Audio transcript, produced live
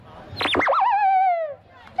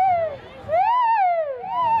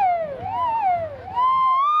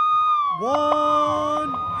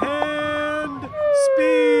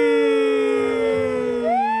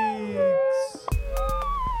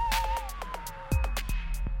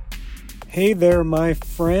Hey there, my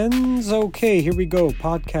friends. Okay, here we go.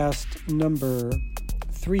 Podcast number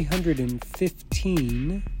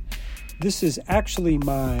 315. This is actually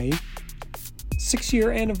my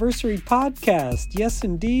 6-year anniversary podcast. Yes,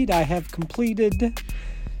 indeed, I have completed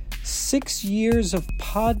 6 years of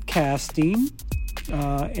podcasting.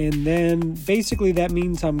 And then basically that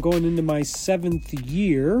means I'm going into my 7th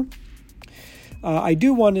year. I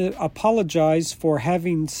do want to apologize for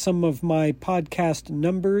having some of my podcast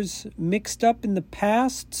numbers mixed up in the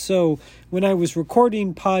past. So when I was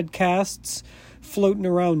recording podcasts floating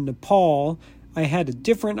around Nepal, I had a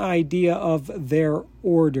different idea of their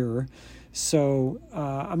order. So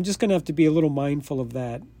I'm just going to have to be a little mindful of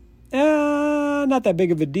that. Not that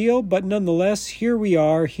big of a deal, but nonetheless, here we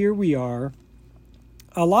are.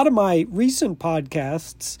 A lot of my recent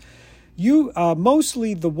podcasts,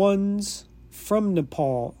 mostly the ones from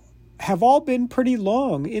Nepal, have all been pretty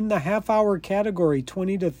long, in the half-hour category,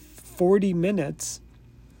 20 to 40 minutes.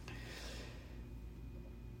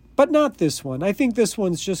 But not this one. I think this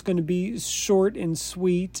one's just going to be short and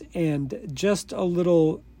sweet and just a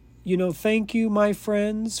little, thank you, my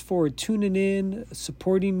friends, for tuning in,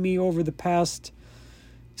 supporting me over the past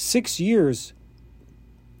 6 years.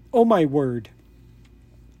 Oh, my word.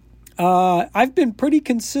 I've been pretty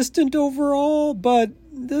consistent overall, but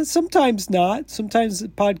sometimes not. Sometimes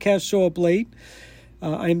podcasts show up late.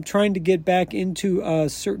 I'm trying to get back into a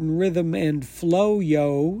certain rhythm and flow,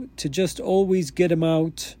 to just always get them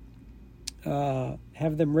out,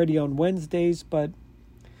 have them ready on Wednesdays. But,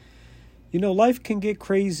 life can get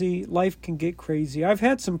crazy. I've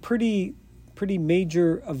had some pretty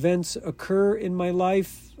major events occur in my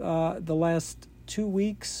life the last 2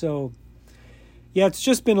 weeks, so yeah, it's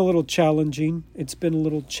just been a little challenging. It's been a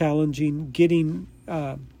little challenging getting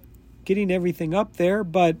everything up there,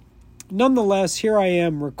 but nonetheless, here I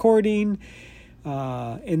am recording,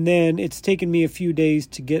 and then it's taken me a few days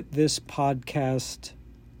to get this podcast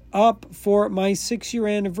up for my 6-year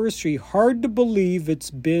anniversary. Hard to believe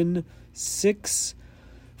it's been 6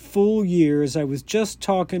 full years. I was just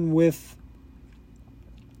talking with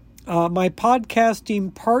my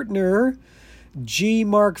podcasting partner, G.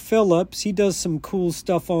 Mark Phillips. He does some cool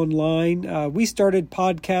stuff online. We started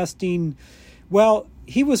podcasting. Well,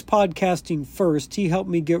 he was podcasting first. He helped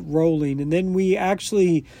me get rolling. And then we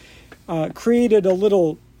actually created a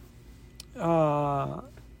little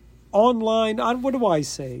online,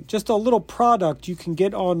 just a little product you can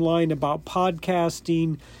get online about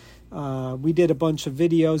podcasting. We did a bunch of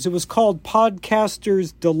videos. It was called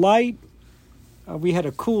Podcaster's Delight. We had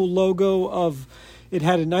a cool logo of, it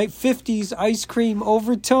had a 50s ice cream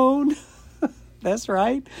overtone. That's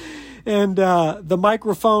right. And the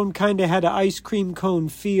microphone kind of had an ice cream cone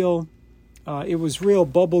feel. It was real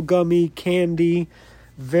bubblegummy, candy,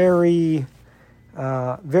 very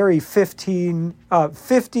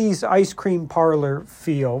 50s ice cream parlor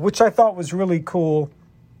feel, which I thought was really cool.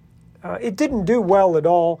 It didn't do well at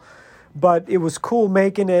all, but it was cool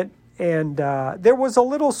making it. And there was a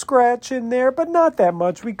little scratch in there, but not that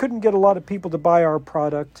much. We couldn't get a lot of people to buy our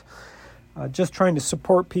product. Just trying to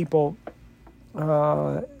support people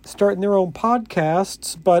starting their own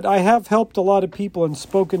podcasts. But I have helped a lot of people and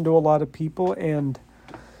spoken to a lot of people. And,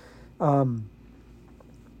 the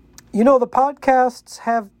podcasts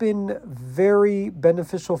have been very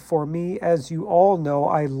beneficial for me. As you all know,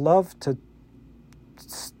 I love to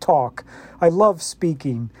talk. I love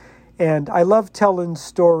speaking. And I love telling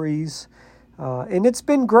stories, and it's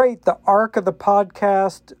been great. The arc of the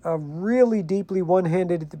podcast, really deeply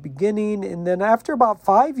one-handed at the beginning, and then after about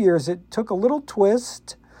 5 years, it took a little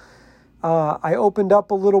twist. I opened up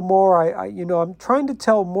a little more. I'm trying to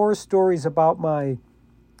tell more stories about my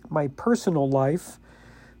personal life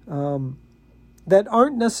that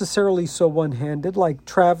aren't necessarily so one-handed, like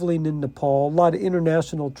traveling in Nepal, a lot of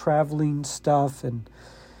international traveling stuff, and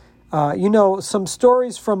some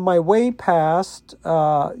stories from my way past,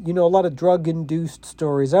 a lot of drug-induced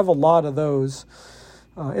stories. I have a lot of those.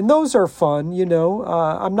 And those are fun,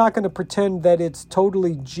 I'm not going to pretend that it's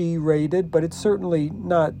totally G-rated, but it's certainly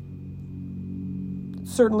not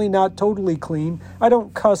totally clean. I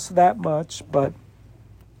don't cuss that much, but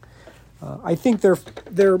I think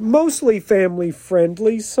they're mostly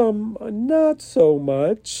family-friendly, some not so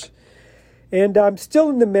much. And I'm still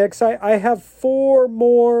in the mix. I have 4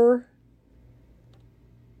 more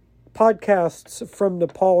podcasts from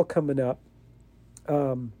Nepal coming up.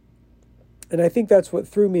 And I think that's what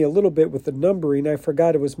threw me a little bit with the numbering. I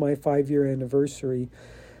forgot it was my 5-year anniversary.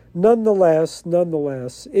 Nonetheless,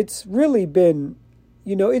 it's really been,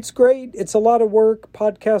 it's great. It's a lot of work.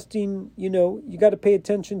 Podcasting, you got to pay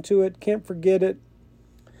attention to it. Can't forget it.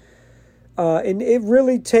 And it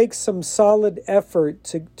really takes some solid effort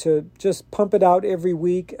to just pump it out every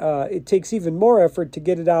week. It takes even more effort to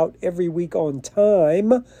get it out every week on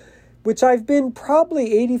time, which I've been probably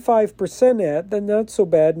 85% at. Then not so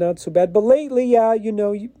bad. But lately, yeah,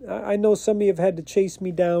 I know some of you have had to chase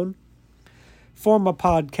me down for my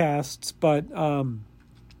podcasts, but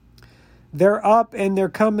they're up and they're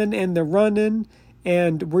coming and they're running,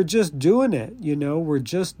 and we're just doing it. We're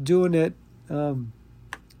just doing it.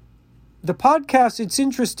 The podcast, it's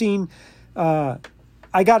interesting. I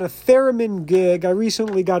got a theremin gig. I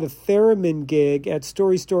recently got a theremin gig at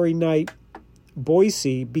Story Night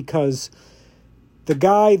Boise because the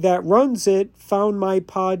guy that runs it found my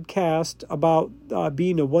podcast about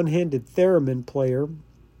being a one-handed theremin player.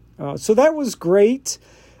 So that was great.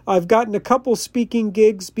 I've gotten a couple speaking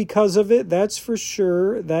gigs because of it. That's for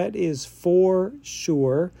sure. That is for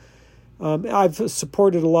sure. I've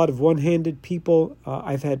supported a lot of one-handed people.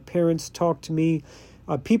 I've had parents talk to me.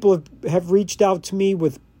 People have reached out to me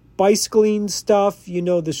with bicycling stuff. The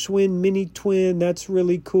Schwinn Mini Twin. That's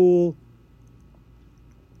really cool.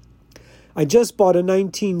 I just bought a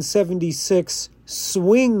 1976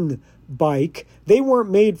 swing bike. They weren't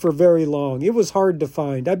made for very long. It was hard to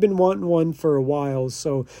find. I've been wanting one for a while.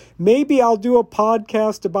 So maybe I'll do a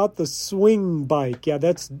podcast about the swing bike. Yeah,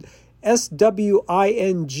 that's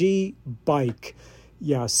SWING bike.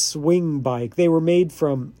 Yeah, swing bike. They were made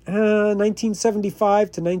from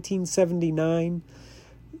 1975 to 1979.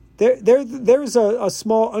 There's a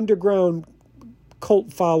small underground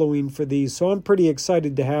cult following for these, so I'm pretty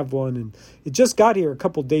excited to have one. And it just got here a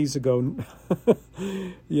couple days ago.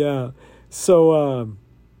 Yeah. So,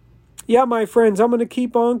 yeah, my friends, I'm going to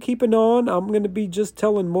keep on keeping on. I'm going to be just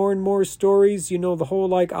telling more and more stories, the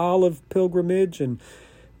whole olive pilgrimage and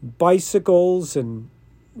bicycles and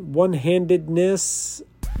one-handedness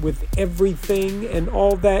with everything and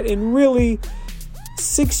all that. And really,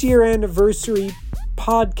 6-year anniversary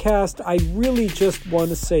podcast, I really just want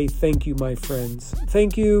to say thank you, my friends.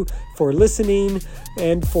 Thank you for listening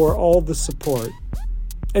and for all the support.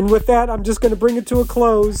 And with that, I'm just going to bring it to a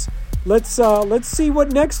close. Let's see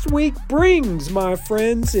what next week brings, my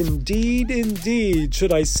friends. Indeed.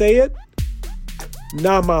 Should I say it?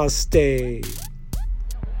 Namaste.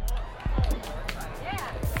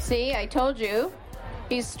 See, I told you.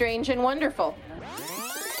 He's strange and wonderful.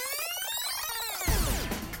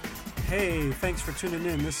 Hey, thanks for tuning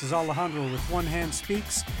in. This is Alejandro with One Hand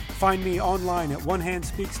Speaks. Find me online at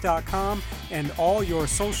onehandspeaks.com and all your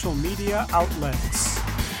social media outlets.